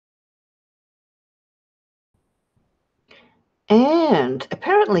And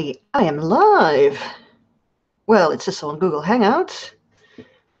apparently I am live. Well, it says on Google Hangouts.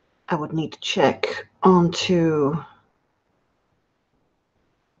 I would need to check onto...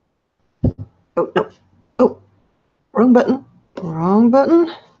 Oh, no. Oh, wrong button. Wrong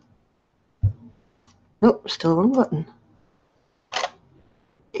button. Nope, still wrong button.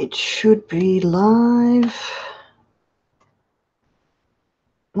 It should be live.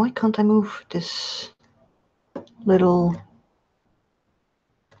 Why can't I move this little...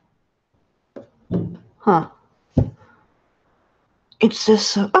 Huh. It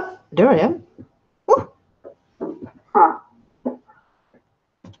says... oh, there I am. Ooh. Huh.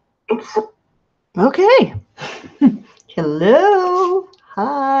 It's... okay. Hello.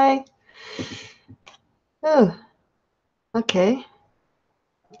 Hi. Oh, okay.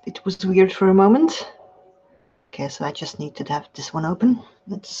 It was weird for a moment. Okay, so I just need to have this one open.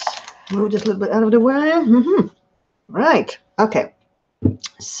 Let's move this a little bit out of the way. Right. Okay.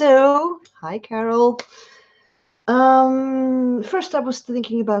 So, hi, Carol. First I was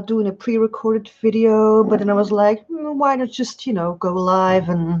thinking about doing a pre-recorded video, but then I was like, why not just, go live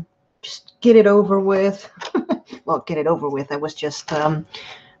and just get it over with. Well, get it over with. I was just, and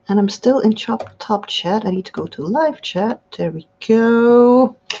I'm still in top chat. I need to go to live chat. There we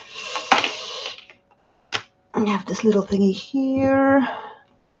go. I have this little thingy here.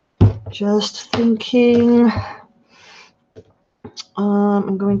 Just thinking.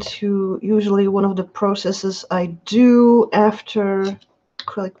 I'm going to, usually one of the processes I do after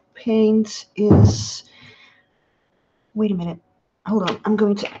acrylic paint is, wait a minute, hold on, I'm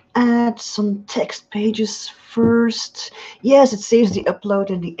going to add some text pages first. Yes, it saves the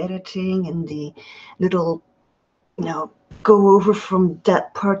upload and the editing and the little, go over from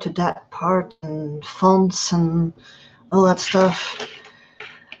that part to that part and fonts and all that stuff.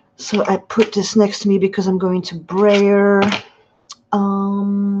 So I put this next to me because I'm going to brayer.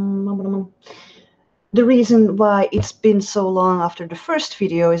 The reason why it's been so long after the first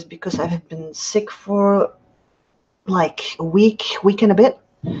video is because I have been sick for like a week and a bit.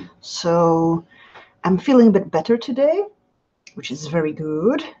 So I'm feeling a bit better today, which is very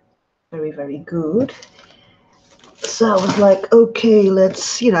good. Very, very good. So I was like, okay,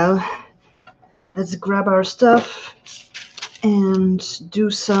 let's grab our stuff and do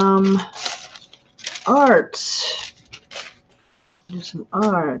some art.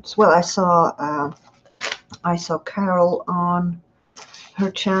 Well, I saw Carol on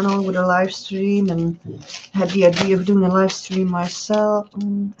her channel with a live stream and had the idea of doing a live stream myself. I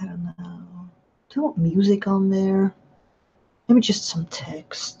don't know. Do I want music on there? Maybe just some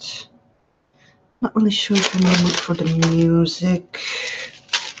text. Not really sure if I'm in the mood for the music.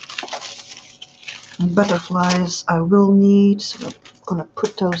 And butterflies I will need, so I'm gonna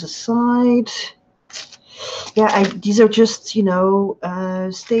put those aside. Yeah, these are just, StazOn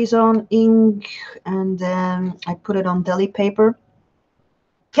ink, and then I put it on deli paper.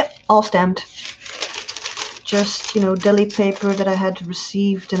 Yep, all stamped. Just, deli paper that I had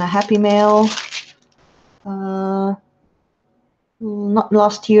received in a Happy Mail. Not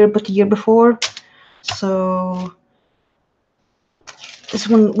last year, but the year before. So this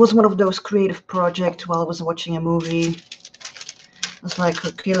one was one of those creative projects while I was watching a movie. I was like,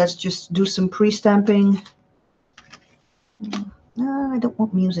 okay, let's just do some pre-stamping. No, I don't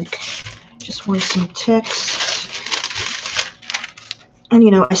want music. Just want some text.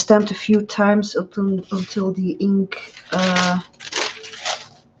 And I stamped a few times until the ink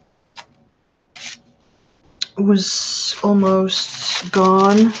was almost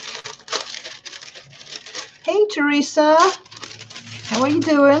gone. Hey, Teresa. How are you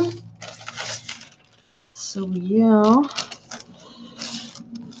doing? So, yeah.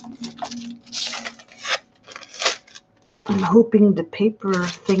 I'm hoping the paper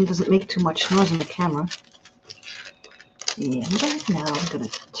thing doesn't make too much noise on the camera. Yeah, right now I'm going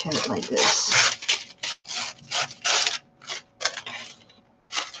to turn it like this.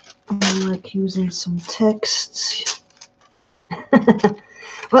 I like using some text.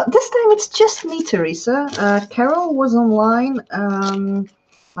 Well, this time it's just me, Teresa. Carol was online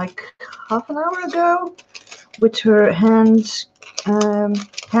like half an hour ago with her hand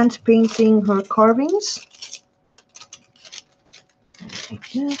painting her carvings.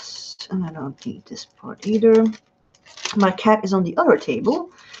 Like this, and I don't need this part either. My cat is on the other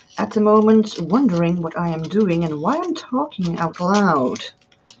table at the moment, wondering what I am doing and why I'm talking out loud.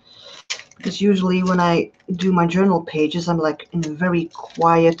 Because usually when I do my journal pages, I'm like in a very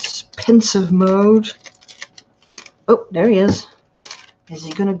quiet, pensive mode. Oh, there he is. Is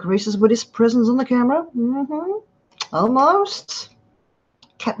he gonna grace us with his presence on the camera? Almost.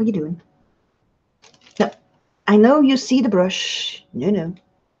 Cat, what are you doing? No, I know you see the brush. No, no,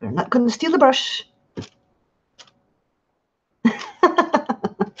 we're not going to steal the brush.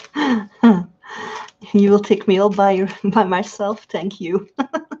 You will take me all by myself. Thank you.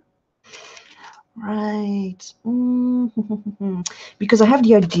 Right. Because I have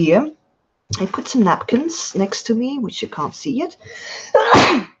the idea. I put some napkins next to me, which you can't see yet.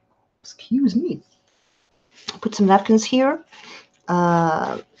 Excuse me. I put some napkins here.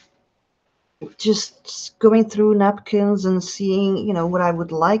 Just going through napkins and seeing, you know, what I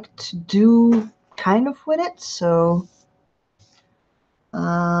would like to do kind of with it. So,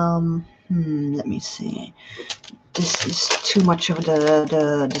 let me see. This is too much of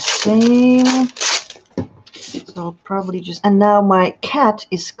the same. So I'll probably just, and now my cat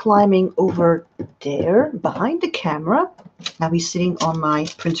is climbing over there behind the camera. Now he's sitting on my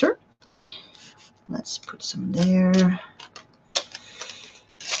printer. Let's put some there.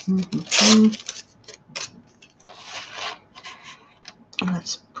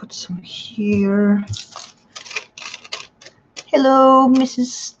 Let's put some here. Hello,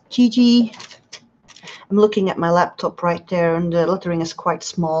 Mrs. Gigi. I'm looking at my laptop right there, and the lettering is quite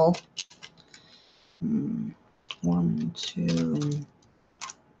small. 1, 2.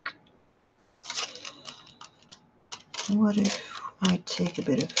 What if I take a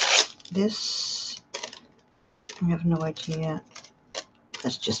bit of this? I have no idea.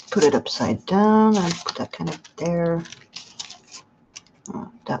 Let's just put it upside down and put that kind of there.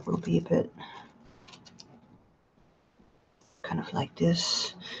 Oh, that will be a bit kind of like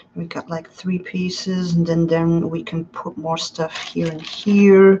this. We got like 3 pieces, and then we can put more stuff here and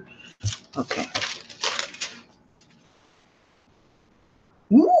here. Okay.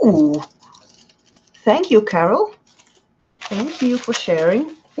 Ooh. Thank you, Carol. Thank you for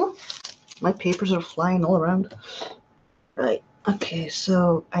sharing. Ooh, my papers are flying all around. Right. Okay,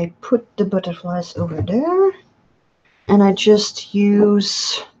 so I put the butterflies over there, and I just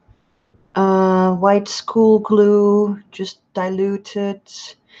use white school glue, just dilute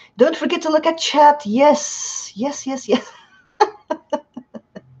it. Don't forget to look at chat. Yes, yes, yes, yes.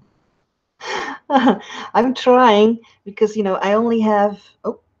 I'm trying because, you know, I only have,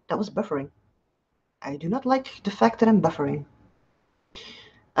 oh, that was buffering. I do not like the fact that I'm buffering.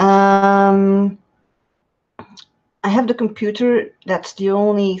 I have the computer, that's the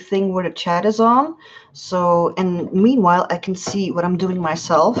only thing where the chat is on. So, and meanwhile, I can see what I'm doing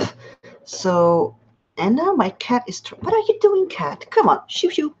myself. So, and now my cat is, what are you doing, cat? Come on,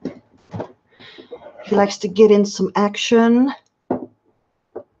 shoo shoo. He likes to get in some action.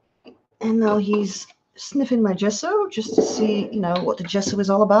 And now he's sniffing my gesso just to see, you know, what the gesso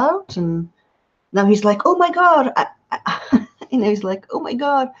is all about. And now he's like, oh my God. You know, he's like, oh my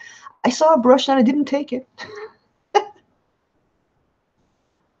God, I saw a brush and I didn't take it.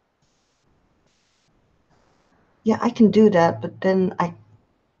 Yeah, I can do that, but then well,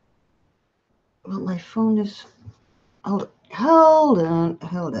 my phone is, hold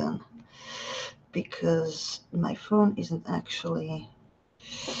on. Because my phone isn't actually,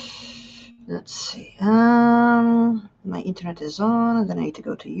 let's see, my internet is on, and then I need to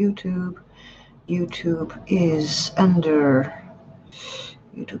go to YouTube. YouTube is under,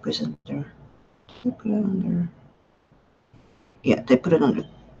 they put it under, yeah, they put it under,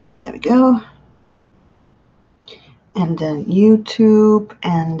 there we go. And then YouTube,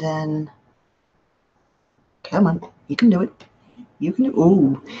 and then, come on, you can do it. You can do,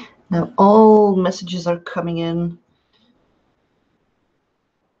 ooh, now all messages are coming in.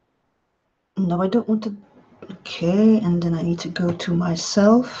 No, I don't want to, okay, and then I need to go to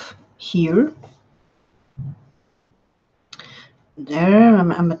myself here. There,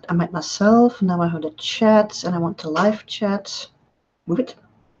 I'm at myself. Now I have the chat, and I want the live chat. Move it.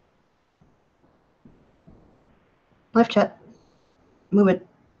 Live chat. Move it.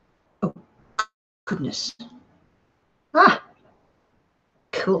 Oh, goodness. Ah,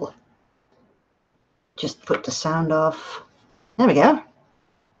 cool. Just put the sound off. There we go.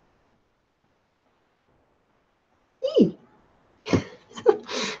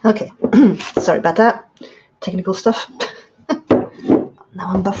 Okay, sorry about that. Technical stuff.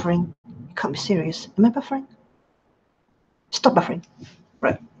 Now I'm buffering. You can't be serious. Am I buffering? Stop buffering.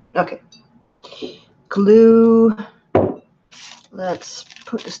 Right, okay. Glue. Let's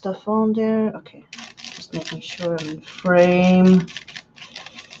put the stuff on there. Okay, just making sure I'm in frame.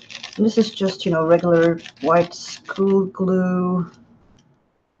 And this is just, you know, regular white school glue.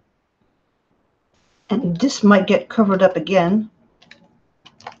 And this might get covered up again.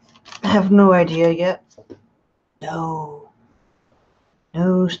 I have no idea yet. No,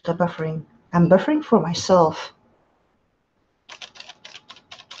 stop buffering. I'm buffering for myself.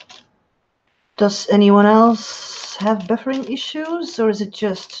 Does anyone else have buffering issues, or is it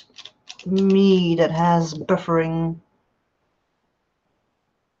just me that has buffering?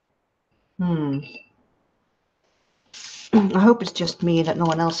 I hope it's just me, that no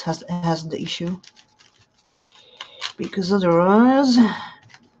one else has the issue. Because otherwise,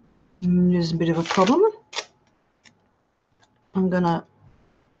 there's a bit of a problem. I'm gonna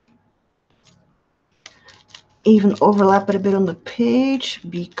even overlap it a bit on the page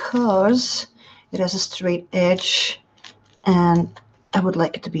because it has a straight edge, and I would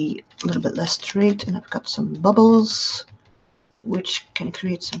like it to be a little bit less straight, and I've got some bubbles which can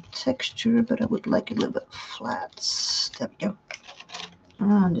create some texture, but I would like it a little bit flat. There we go.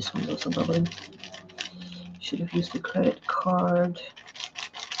 And this one's also bubbling. Should have used the credit card.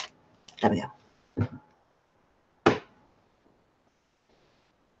 There we go.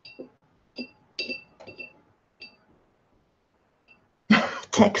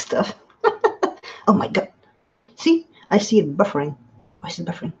 Tech stuff. Oh my god. See? I see it buffering. Why is it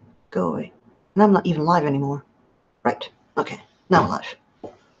buffering? Go away. And I'm not even live anymore. Right. Okay. Now I'm live.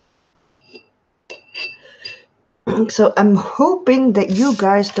 So I'm hoping that you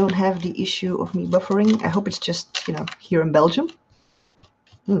guys don't have the issue of me buffering. I hope it's just, here in Belgium.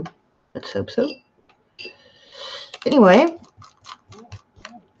 Let's hope so. Anyway,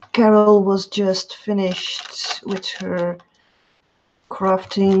 Carol was just finished with her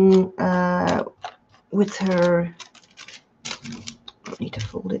crafting, with her... I don't need to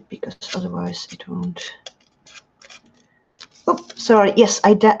fold it because otherwise it won't... Oh, sorry. Yes,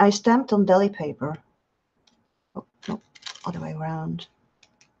 I stamped on deli paper. Oh, no, other way around.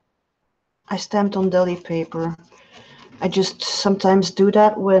 I stamped on deli paper. I just sometimes do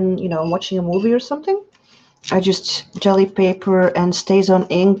that when, I'm watching a movie or something. I just jelly paper and StazOn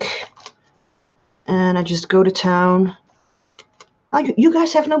ink, and I just go to town. Oh, you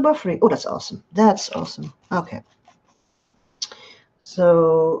guys have no buffering. Oh, that's awesome. That's awesome. Okay.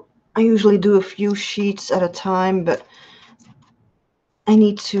 So I usually do a few sheets at a time, but I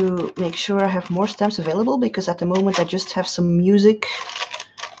need to make sure I have more stamps available because at the moment I just have some music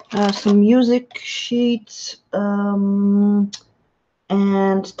sheets, and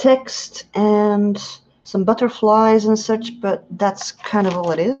text and some butterflies and such, but that's kind of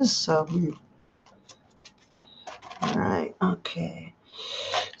all it is. So, all right, okay.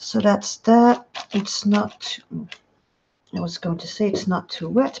 So that's that. It's not. I was going to say it's not too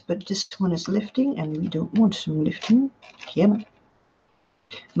wet, but this one is lifting, and we don't want some lifting. Here,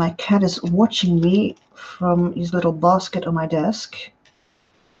 my cat is watching me from his little basket on my desk.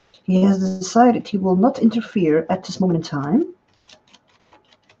 He has decided he will not interfere at this moment in time.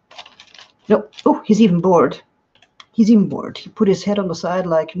 No. Oh, he's even bored. He's even bored. He put his head on the side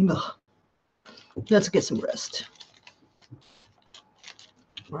like, ugh. Let's get some rest.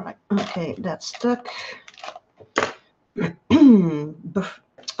 Right. Okay, that's stuck. We're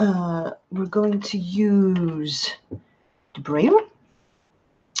going to use the brayer.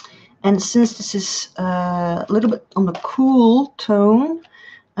 And since this is a little bit on the cool tone,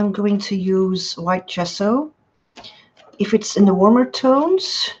 I'm going to use white gesso. If it's in the warmer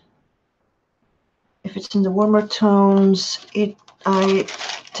tones, I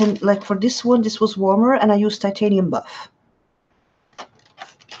tend, like for this one, this was warmer, and I used titanium buff.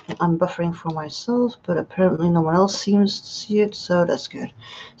 And I'm buffering for myself, but apparently no one else seems to see it, so that's good.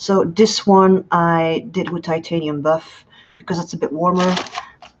 So this one I did with titanium buff because it's a bit warmer,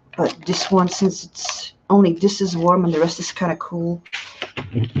 but this one, since it's only this is warm and the rest is kind of cool,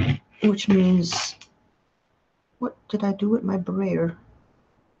 which means, what did I do with my brayer?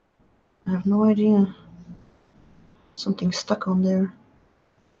 I have no idea. Something stuck on there.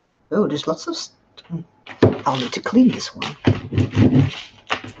 Oh, there's lots of I'll need to clean this one.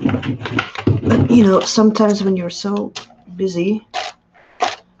 But sometimes when you're so busy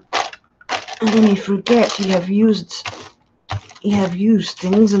and then you forget you have used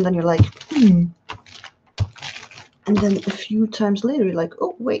things, and then you're like, And then a few times later you're like,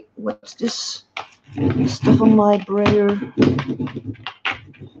 oh wait, what's this stuff on my brayer?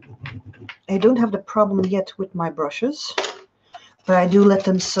 I don't have the problem yet with my brushes, but I do let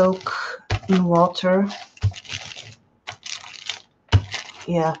them soak in water.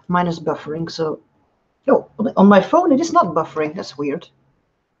 Yeah, mine is buffering, so... Oh, on my phone it is not buffering. That's weird.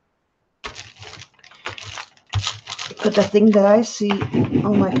 But the thing that I see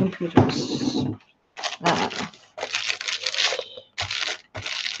on my computer is...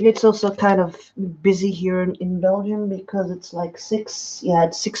 It's also kind of busy here in Belgium because it's like 6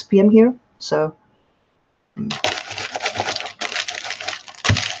 p.m. here, so...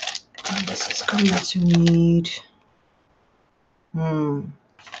 This is going to need...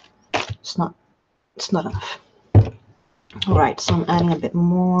 It's not It's not enough. All right, so I'm adding a bit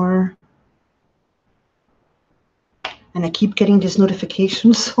more. And I keep getting these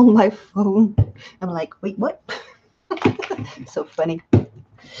notifications on my phone. I'm like, wait, what? So funny.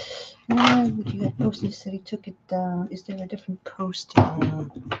 Would you have posted? He said he took it down. Is there a different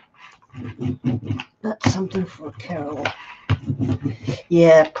posting? That's something for Carol.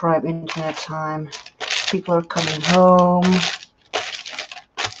 Yeah, prime internet time. People are coming home.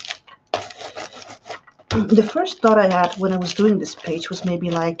 The first thought I had when I was doing this page was maybe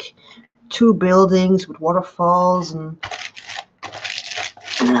like 2 buildings with waterfalls, and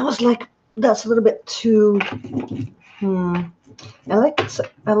then I was like, that's a little bit too. I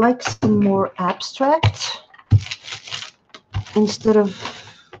like some more abstract instead of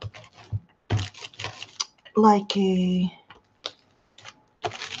like a.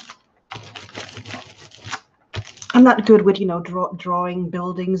 I'm not good with drawing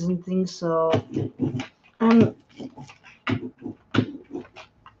buildings and things, so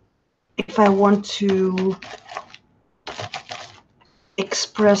if I want to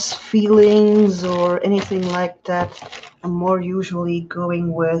express feelings or anything like that, I'm more usually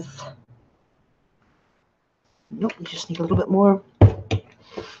going with. Nope, I just need a little bit more.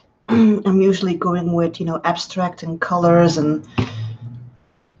 I'm usually going with abstract and colors, and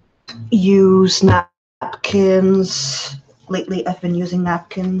use napkins. Lately, I've been using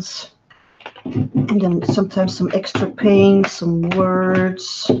napkins. And then sometimes some extra paint, some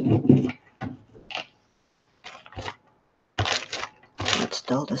words. Let's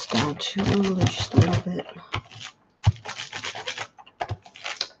dull this down too, just a little bit.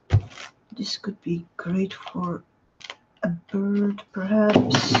 This could be great for a bird,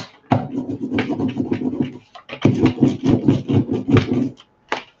 perhaps.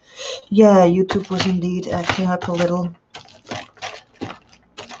 Yeah, YouTube was indeed acting up a little.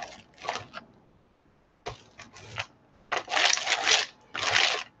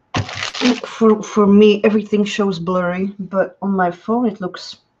 For me, everything shows blurry, but on my phone it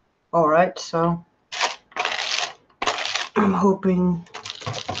looks all right. So I'm hoping.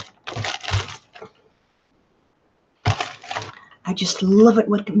 I just love it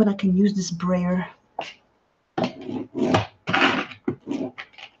when I can use this brayer.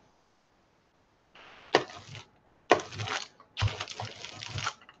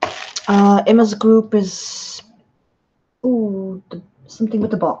 Emma's group is something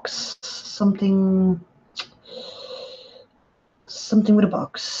with a box. Something with a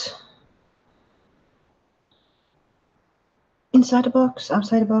box. Inside the box?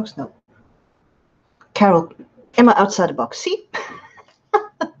 Outside the box? No. Carol. Emma outside the box. See?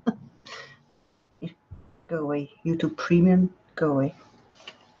 Go away. YouTube Premium. Go away.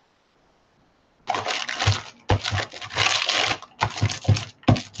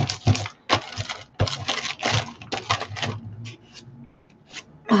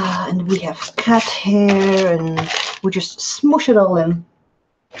 And we have cat hair, and we just smush it all in.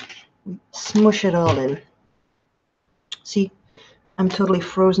 Smush it all in. See? I'm totally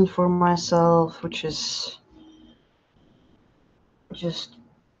frozen for myself, which is just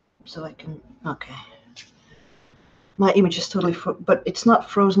so I can. Okay. My image is totally but it's not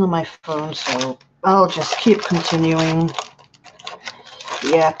frozen on my phone, so I'll just keep continuing.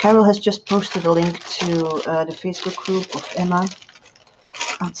 Yeah, Carol has just posted a link to the Facebook group of Emma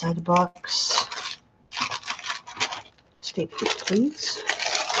outside the box. Stay put, please.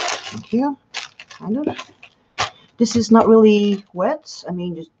 Thank you. Kind of. This is not really wet. I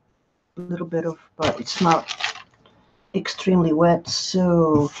mean, just a little bit of, but it's not extremely wet.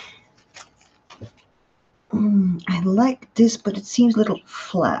 So I like this, but it seems a little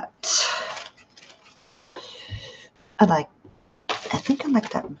flat. I think I like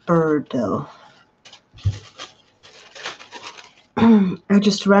that bird though. I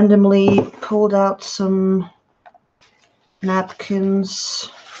just randomly pulled out some napkins.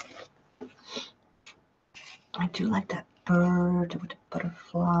 I do like that bird with the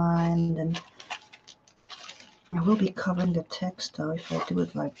butterfly, and then I will be covering the text though if I do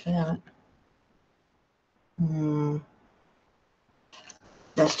it like that.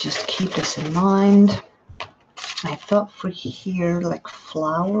 Let's just keep this in mind. I thought for here, like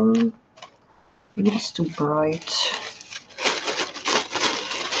flower, maybe it's too bright.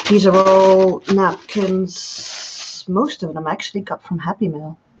 These are all napkins. Most of them actually got from Happy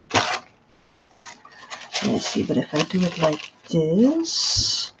Mail. Let's see, but if I do it like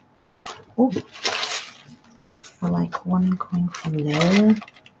this, oh, or like one going from there.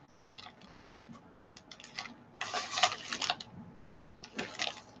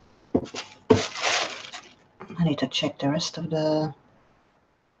 I need to check the rest of the.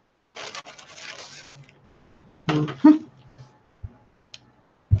 Mhm.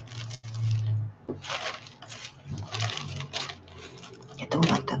 I don't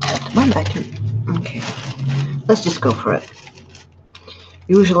like that. Why did I do? Okay, let's just go for it.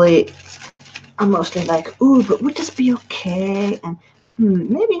 Usually, I'm mostly like, ooh, but would this be okay? And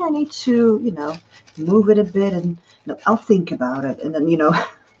maybe I need to, move it a bit, and I'll think about it. And then,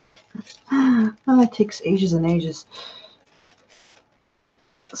 it takes ages and ages.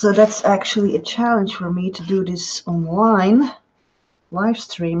 So that's actually a challenge for me to do this online, live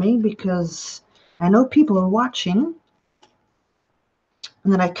streaming, because I know people are watching,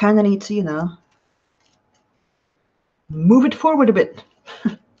 and then I kind of need to, move it forward a bit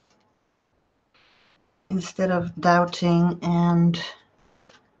instead of doubting. And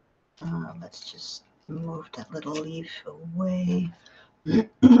let's just move that little leaf away.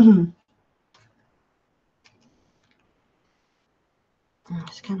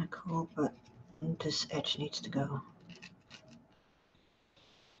 It's kind of cool, but this edge needs to go.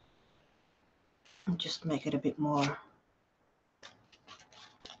 And just make it a bit more.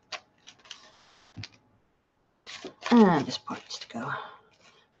 And this part needs to go.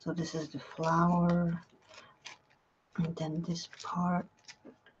 So this is the flower. And then this part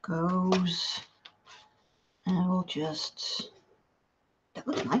goes. And we'll just... That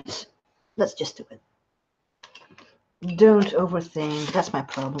looks nice. Let's just do it. Don't overthink. That's my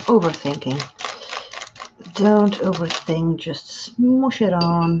problem. Overthinking. Don't overthink. Just smoosh it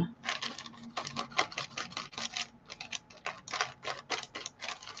on.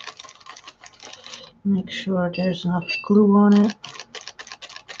 Make sure there's enough glue on it.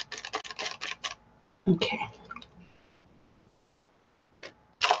 Okay.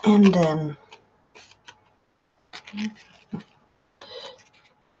 And then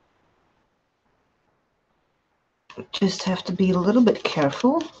just have to be a little bit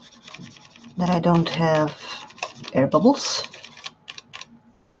careful that I don't have air bubbles.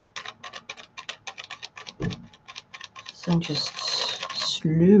 So just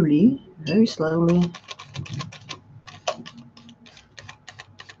slowly, very slowly.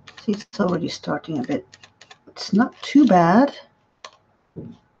 See, it's already starting a bit. It's not too bad,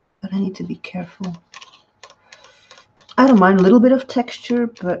 but I need to be careful. I don't mind a little bit of texture,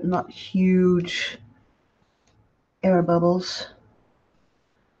 but not huge air bubbles.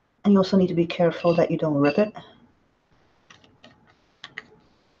 And you also need to be careful that you don't rip it.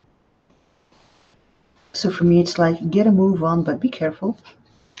 So for me, it's like, get a move on, but be careful.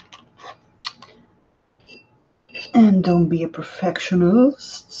 And don't be a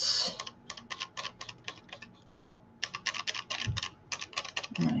perfectionist.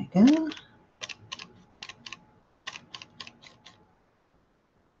 There we go.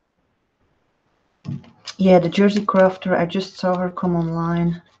 Yeah, the Jersey Crafter, I just saw her come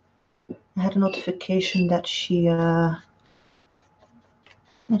online. I had a notification that she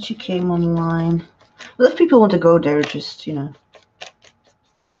came online. Well, if people want to go there, just,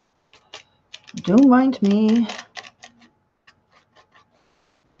 don't mind me.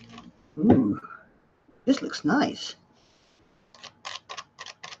 Ooh, this looks nice.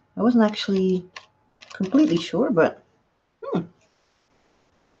 I wasn't actually completely sure, but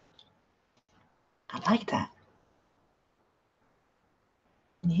I like that.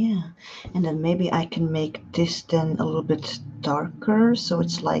 Yeah, and then maybe I can make this then a little bit darker, so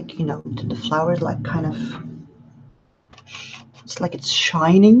it's like, the flower is like kind of, it's like it's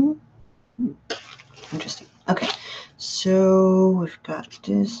shining. Interesting. Okay, so we've got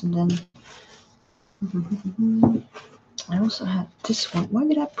this, and then I also have this one. Why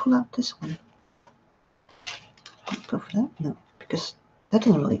did I pull out this one? Go for that? No, because that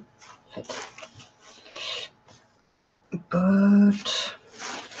didn't really fit. But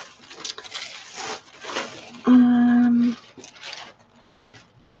I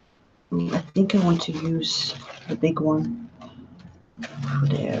think I want to use the big one for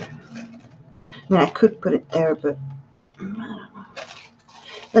there. I mean, I could put it there, but I don't know.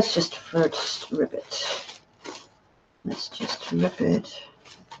 Let's just first rip it. Let's just rip it.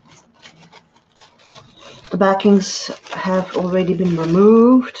 The backings have already been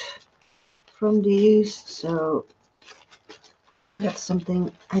removed from these, so that's something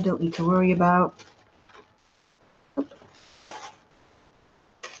I don't need to worry about.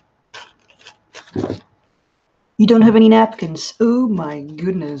 You don't have any napkins? Oh my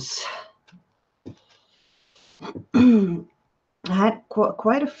goodness. I had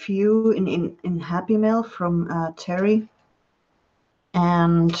quite a few in Happy Mail from Terry,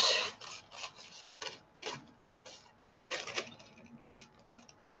 and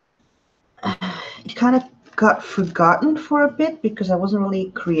it kind of got forgotten for a bit because I wasn't really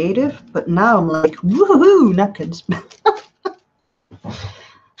creative, but now I'm like, woohoo, napkins.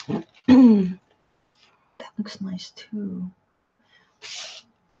 That looks nice too.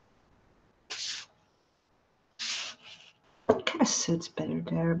 It kind of suits better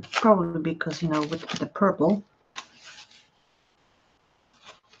there, probably because, you know, with the purple.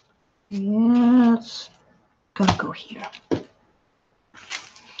 Yeah, it's gonna go here.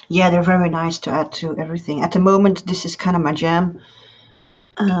 Yeah, they're very nice to add to everything. At the moment, this is kind of my jam.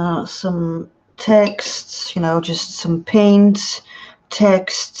 Some texts, you know, just some paints,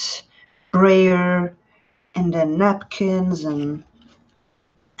 texts, brayer, and then napkins, and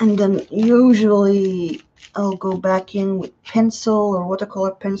then usually I'll go back in with pencil or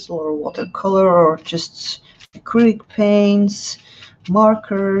watercolor pencil or watercolor or just acrylic paints,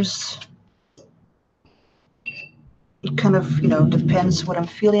 markers. It kind of, you know, depends what I'm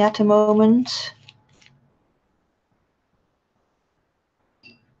feeling at the moment.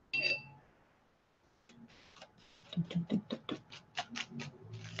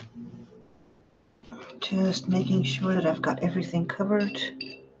 Just making sure that I've got everything covered.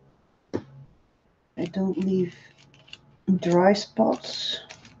 I don't leave dry spots.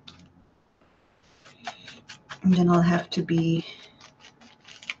 And then I'll have to be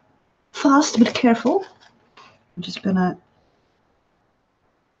fast but careful. I'm just gonna,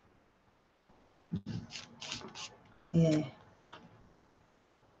 yeah,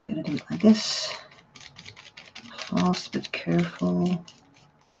 gonna do it like this. Fast but careful.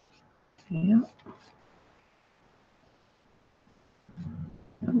 Yeah.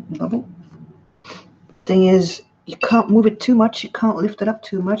 Oh, bubble. Thing is, you can't move it too much. You can't lift it up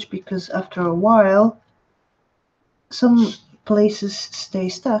too much because after a while, some places stay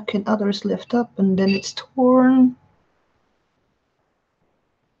stuck and others lift up and then it's torn.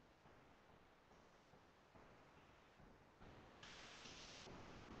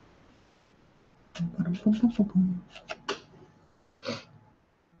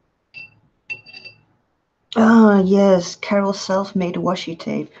 Ah, yes, Carol's self-made washi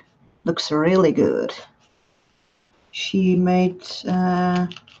tape. Looks really good. She made,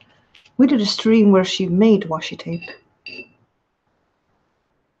 we did a stream where she made washi tape.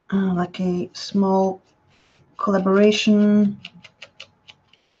 Like a small collaboration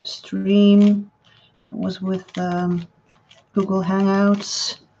stream. It was with Google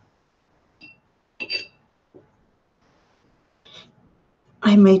Hangouts.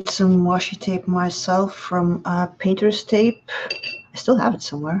 I made some washi tape myself from painter's tape. I still have it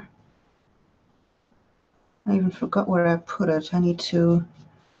somewhere. I even forgot where I put it. I need to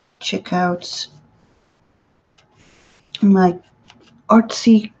check out my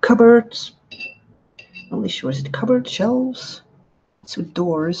artsy cupboards. Not really sure. Is it cupboard shelves? It's with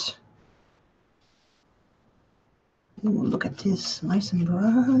doors. Ooh, look at this. Nice and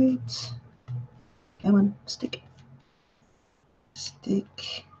bright. Come on, stick.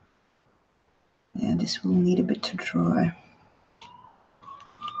 Stick. Yeah, this will need a bit to dry.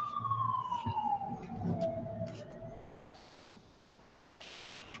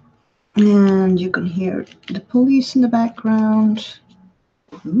 And you can hear the police in the background.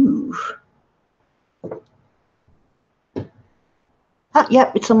 Ooh. Ah,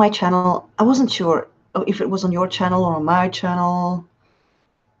 yeah, it's on my channel. I wasn't sure if it was on your channel or on my channel.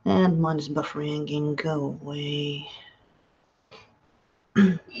 And mine is buffering again. Go away.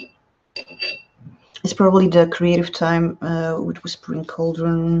 It's probably the creative time with Whispering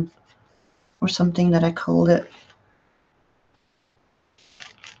Cauldron or something that I called it.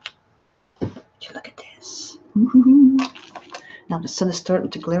 Look at this. Now the sun is starting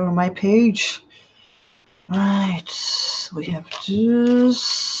to glare on my page. Right, so we have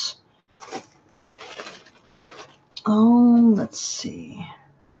this. Oh, let's see.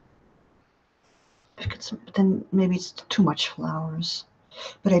 I've got some, but then maybe it's too much flowers.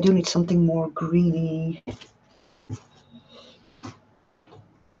 But I do need something more greeny.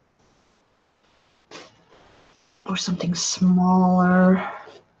 Or something smaller.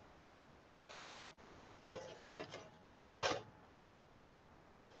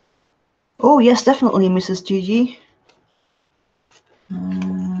 Oh, yes, definitely, Mrs. Gigi.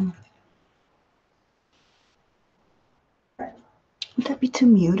 Would that be too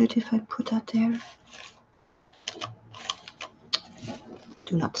muted if I put that there?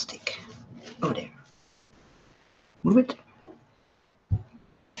 Do not stick. Oh, there. Move it.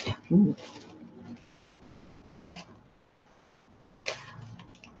 Ooh.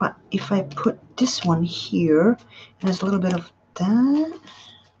 But if I put this one here, there's a little bit of that.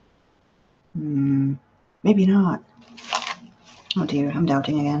 Maybe not. Oh dear, I'm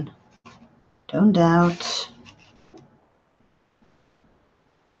doubting again. Don't doubt.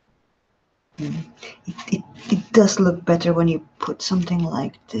 It does look better when you put something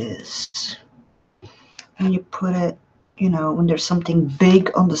like this. When you put it, you know, when there's something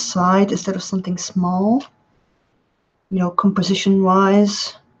big on the side instead of something small, you know, composition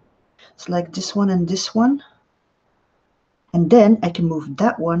wise. It's like this one and this one. And then I can move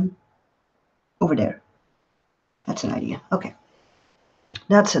that one over there. That's an idea. Okay.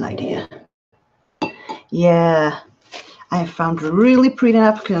 That's an idea. Yeah. I found really pretty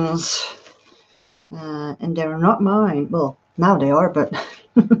napkins. And they're not mine. Well, now they are, but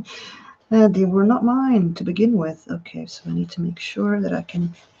they were not mine to begin with. Okay, so I need to make sure that I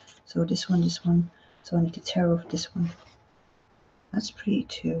can. So this one. So I need to tear off this one. That's pretty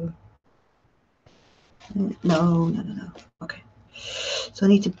too. No. Okay. So I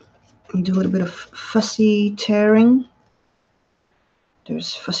need to do a little bit of fussy tearing.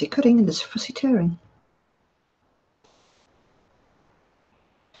 There's fussy cutting and there's fussy tearing.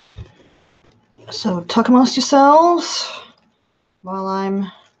 So talk amongst yourselves while I'm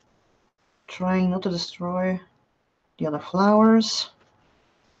trying not to destroy the other flowers.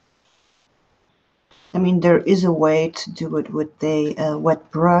 I mean, there is a way to do it with a wet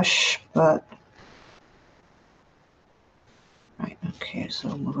brush, but right. Okay, so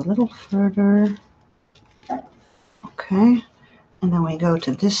move a little further. Okay, and then we go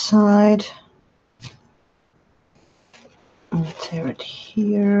to this side and tear it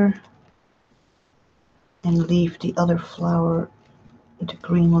here and leave the other flower, the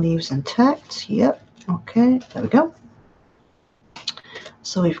green leaves intact. Yep. Okay, there we go.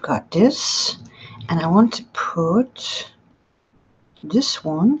 So we've got this, and I want to put this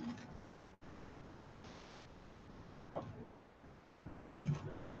one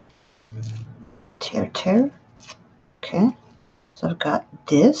tear. Okay, so I've got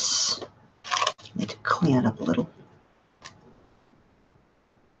this. I need to clean it up a little.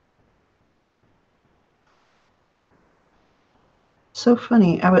 So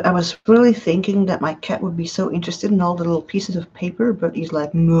funny. I was really thinking that my cat would be so interested in all the little pieces of paper, but he's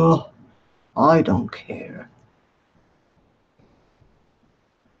like, no, I don't care.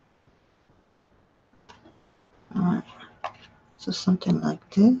 All right. So something like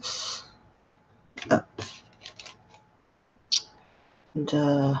this. Oh.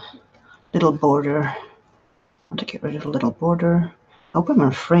 The little border. I want to get rid of the little border. I hope I'm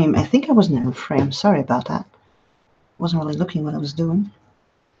in frame. I think I wasn't in frame. Sorry about that. Wasn't really looking what I was doing.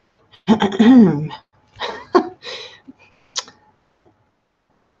 There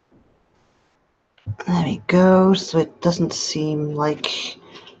we go. So it doesn't seem like,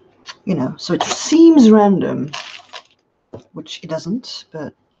 you know, so it seems random, which it doesn't,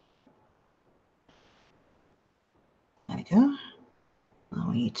 but there we go. Now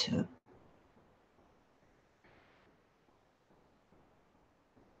we need to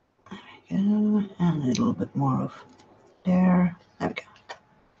and a little bit more of there. There we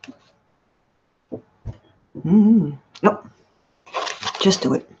go. Nope. Just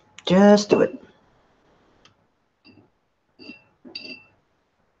do it. Just do it.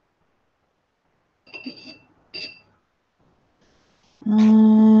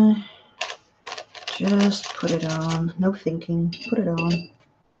 Just put it on. No thinking. Put it on.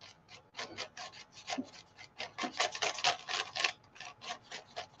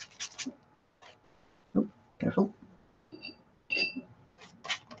 Oh, careful.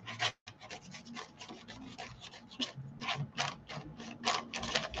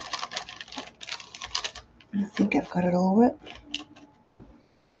 I think I've got it all wet.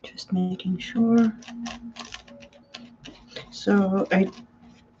 Just making sure. So I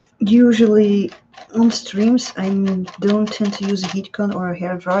usually on streams I don't tend to use a heat gun or a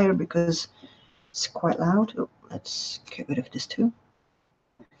hair dryer because it's quite loud. Oh, let's get rid of this too.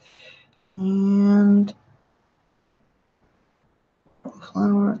 And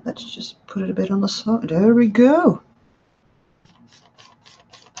flour, let's just put it a bit on the side. There we go.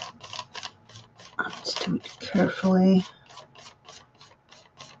 Let's do it carefully.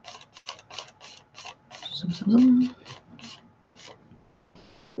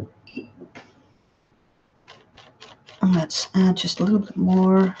 And let's add just a little bit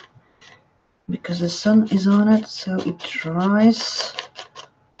more because the sun is on it, so it dries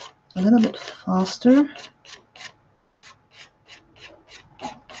a little bit faster.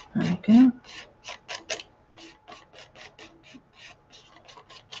 There we go.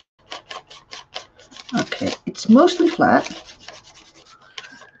 Okay, it's mostly flat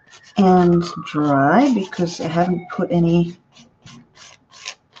and dry because I haven't put any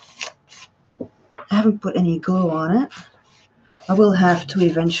glue on it. I will have to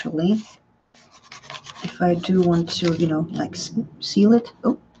eventually if I do want to, you know, like seal it.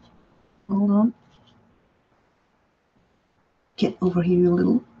 Oh, Hold on. Get over here a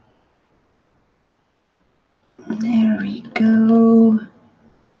little. There we go.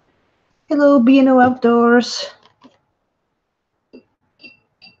 Hello, B&O Outdoors.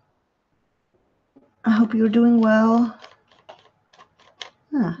 I hope you're doing well.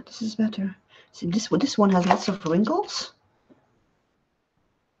 Ah, this is better. See, this one has lots of wrinkles,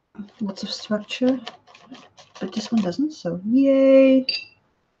 lots of structure, but this one doesn't, so yay.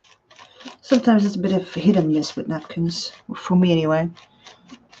 Sometimes it's a bit of hit and miss with napkins, for me anyway.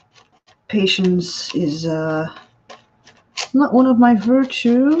 Patience is not one of my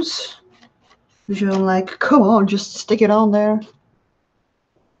virtues. Usually I'm like, come on, just stick it on there.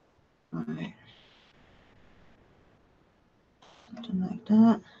 All right. Something like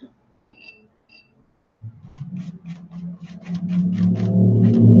that.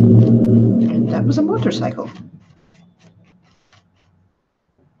 And that was a motorcycle.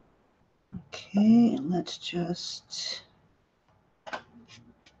 Okay, let's just...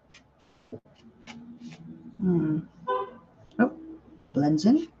 Oh, blends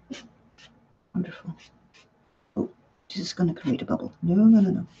in. Wonderful. Oh, this is going to create a bubble. No, no, no,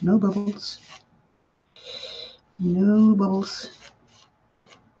 no. No bubbles. No bubbles.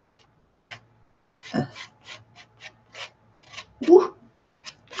 Woo!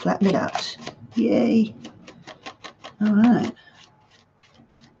 Flatten it out. Yay. All right.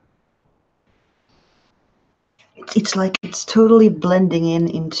 It's like it's totally blending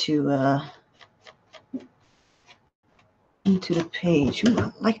into the page. Ooh,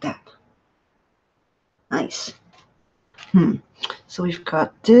 I like that. Nice. So we've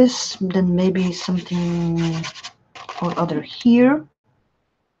got this, then maybe something or other here.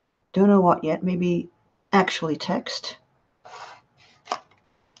 Don't know what yet. Maybe actually text.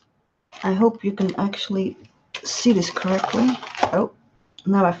 I hope you can actually see this correctly. Oh,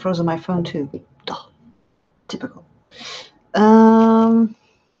 now I've frozen my phone too. Duh. Typical.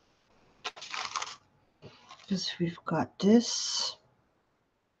 Because we've got this.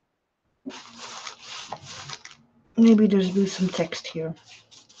 Maybe there's be some text here.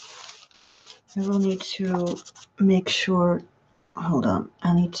 I will need to make sure. Hold on.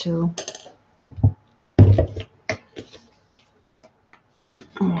 I need to.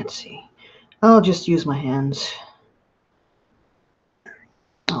 Let's see. I'll just use my hands.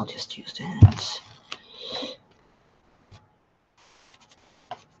 I'll just use the hands.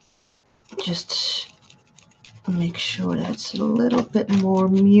 Just make sure that it's a little bit more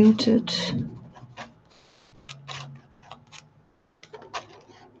muted.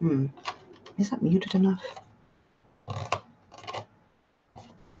 Is that muted enough?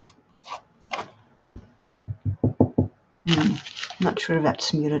 Not sure if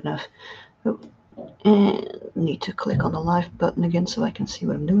that's muted enough. Oh, and need to click on the live button again so I can see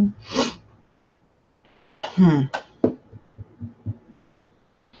what I'm doing. I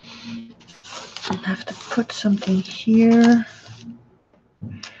have to put something here.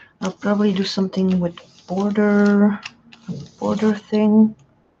 I'll probably do something with border thing.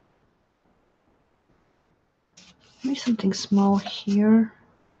 Maybe something small here.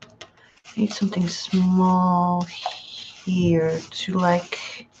 Need something small here to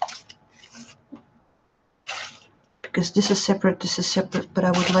like, because this is separate, but I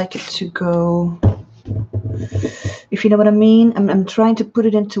would like it to go, if you know what I mean. I'm trying to put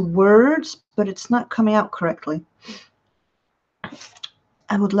it into words, but it's not coming out correctly.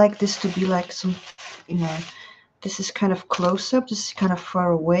 I would like this to be like some, this is kind of close up, this is kind of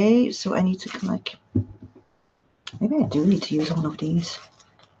far away, so I need to like, maybe I do need to use one of these.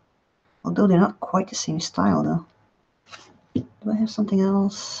 Although they're not quite the same style though. Do I have something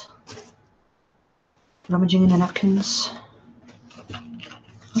else? Rummaging in the napkins.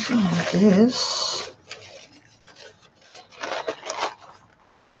 Okay, like this.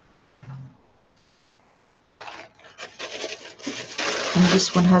 And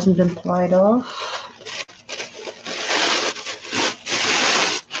this one hasn't been plied off.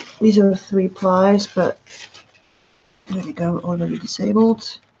 These are 3 plies, but there we go, already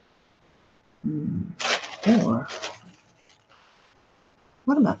disabled. Or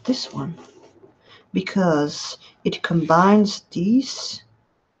what about this one? Because it combines these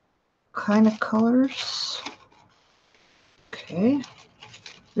kind of colors. Okay,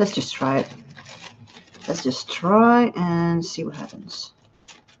 let's just try it. Let's just try and see what happens.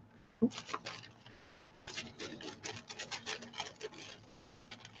 Oop.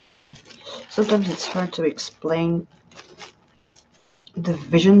 Sometimes it's hard to explain the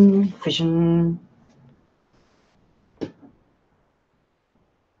vision.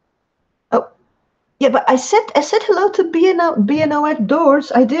 Oh, yeah, but I said hello to B&O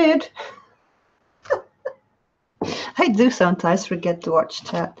Outdoors. I did. I do sometimes forget to watch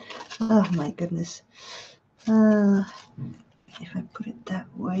chat. Oh my goodness. If I put it that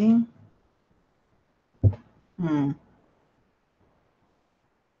way.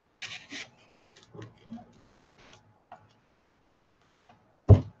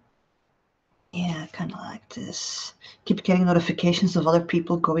 Yeah, kind of like this. Keep getting notifications of other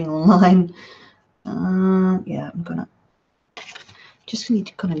people going online. Yeah, I'm gonna just need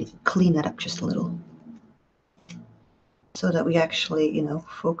to kind of clean that up just a little, so that we actually, you know,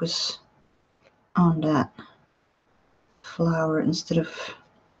 focus on that flower instead of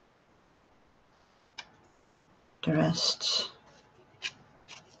the rest.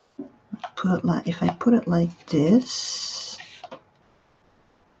 Put it like, if I put it like this,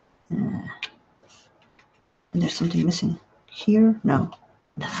 and there's something missing here. No,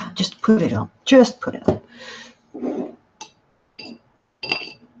 just put it on. Just put it on.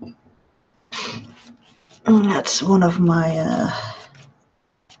 That's one of my.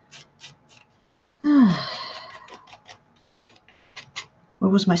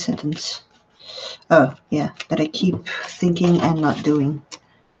 What was my sentence? Oh, yeah, that I keep thinking and not doing.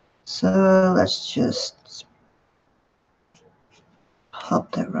 So let's just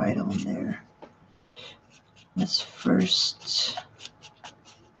pop that right on there. Let's first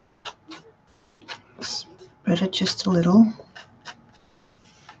spread it just a little.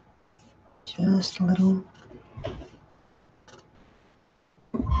 Just a little.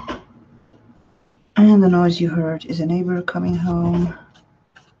 And the noise you heard is a neighbor coming home.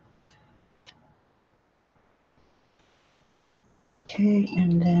 Okay,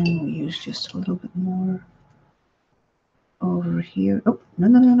 and then we'll use just a little bit more over here. Oh,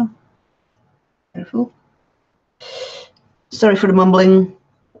 no. Careful. Sorry for the mumbling.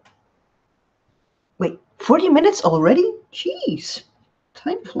 Wait, 40 minutes already? Jeez,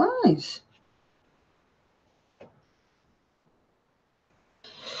 time flies.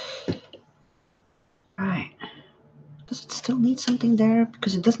 Right. Does it still need something there?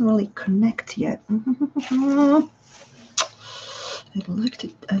 Because it doesn't really connect yet. I'd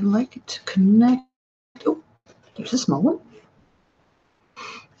like it to connect. Oh, there's a small one.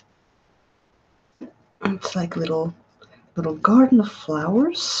 It's like a little garden of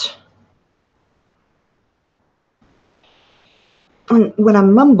flowers. And when I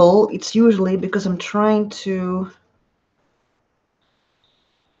mumble, it's usually because I'm trying to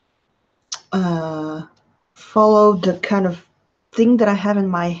follow the kind of thing that I have in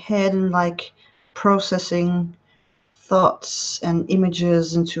my head and like processing thoughts and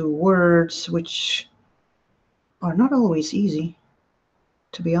images into words, which are not always easy,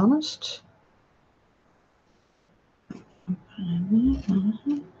 to be honest.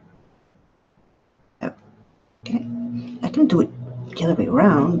 Okay, I can do it the other way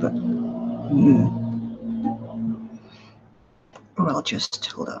around, but or I'll just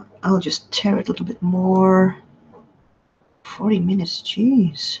hold on. I'll just tear it a little bit more. 40 minutes,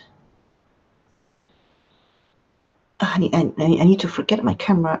 jeez. I need to forget my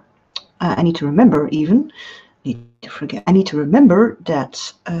camera. I need to remember even. I need to remember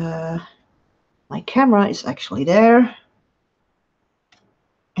that my camera is actually there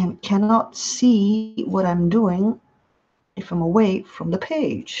and cannot see what I'm doing if I'm away from the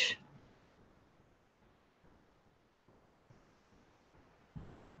page.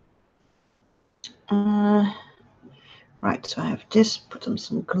 Right, so I have this, put on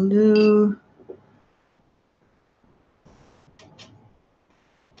some glue.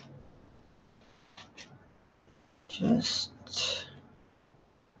 Just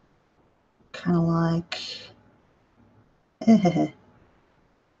kind of like,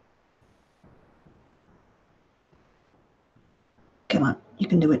 come on, you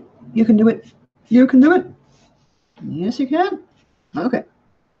can do it. You can do it. You can do it. Yes, you can. Okay.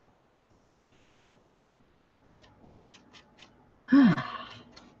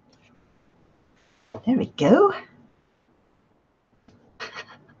 There we go.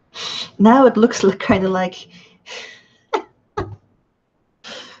 Now it looks like kind of like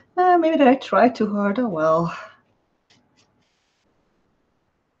maybe that I tried too hard. Oh well.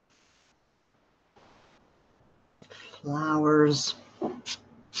 Flowers.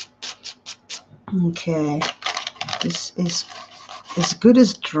 Okay. This is as good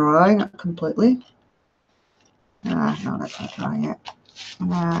as dry, not completely. No, that's not dry yet.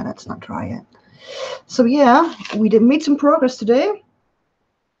 Nah, that's not dry yet. So yeah, we did made some progress today.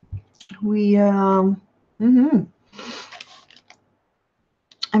 We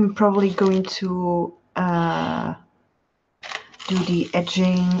I'm probably going to do the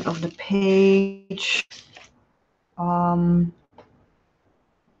edging of the page. Be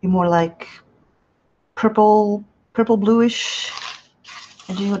more like purple purple bluish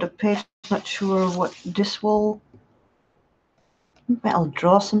edging of the page. Not sure what this will. I'll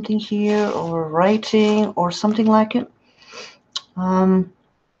draw something here or writing or something like it.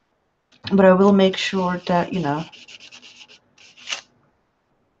 But I will make sure that, you know,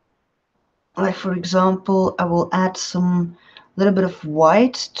 like for example, I will add some little bit of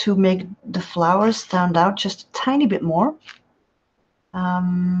white to make the flowers stand out just a tiny bit more.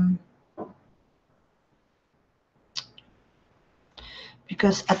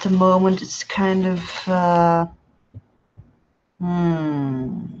 Because at the moment it's kind of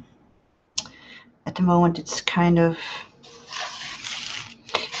at the moment it's kind of,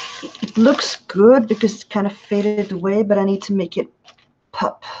 it looks good because it's kind of faded away, but I need to make it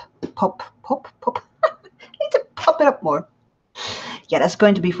pop. I need to pop it up more. Yeah, that's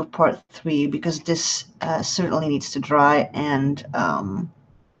going to be for part 3 because this certainly needs to dry and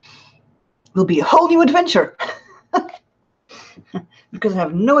will be a whole new adventure. Because I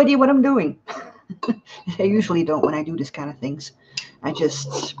have no idea what I'm doing. I usually don't when I do this kind of things. I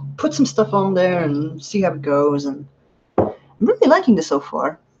just put some stuff on there and see how it goes, and I'm really liking this so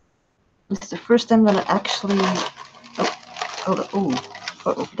far. It's the first time that I actually...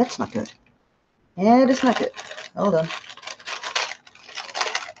 Oh, that's not good. Yeah, that's not good. Hold on.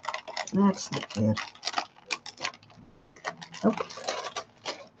 That's not good. Oh,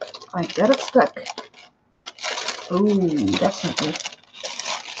 I got it stuck. Oh, that's not good.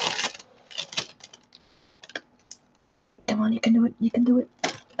 Come on, you can do it. You can do it.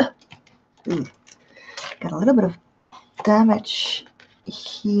 Got a little bit of damage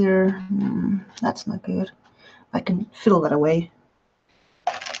here. That's not good. I can fiddle that away.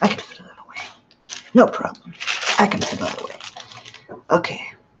 I can fiddle that away. No problem. I can fiddle that away.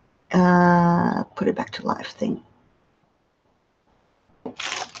 Okay. Put it back to life thing.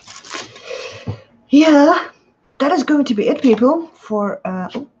 Yeah, that is going to be it, people, for...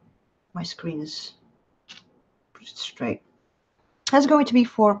 oh, my screen is straight. That's going to be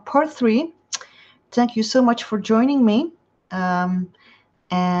for part 3. Thank you so much for joining me.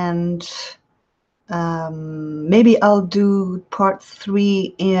 Maybe I'll do part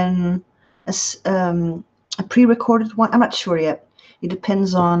 3 in a pre-recorded one. I'm not sure yet. It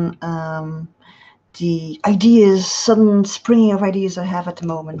depends on the ideas, sudden springing of ideas I have at the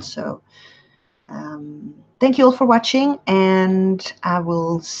moment. So thank you all for watching, and I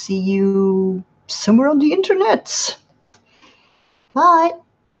will see you somewhere on the internet. Bye.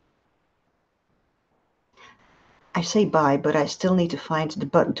 I say bye, but I still need to find the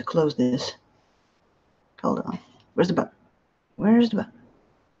button to close this. Hold on. Where's the button? Where's the button?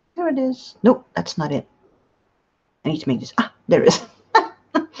 There it is. Nope, that's not it. I need to make this. Ah, there it is.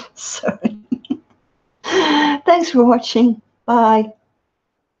 Sorry. Thanks for watching. Bye.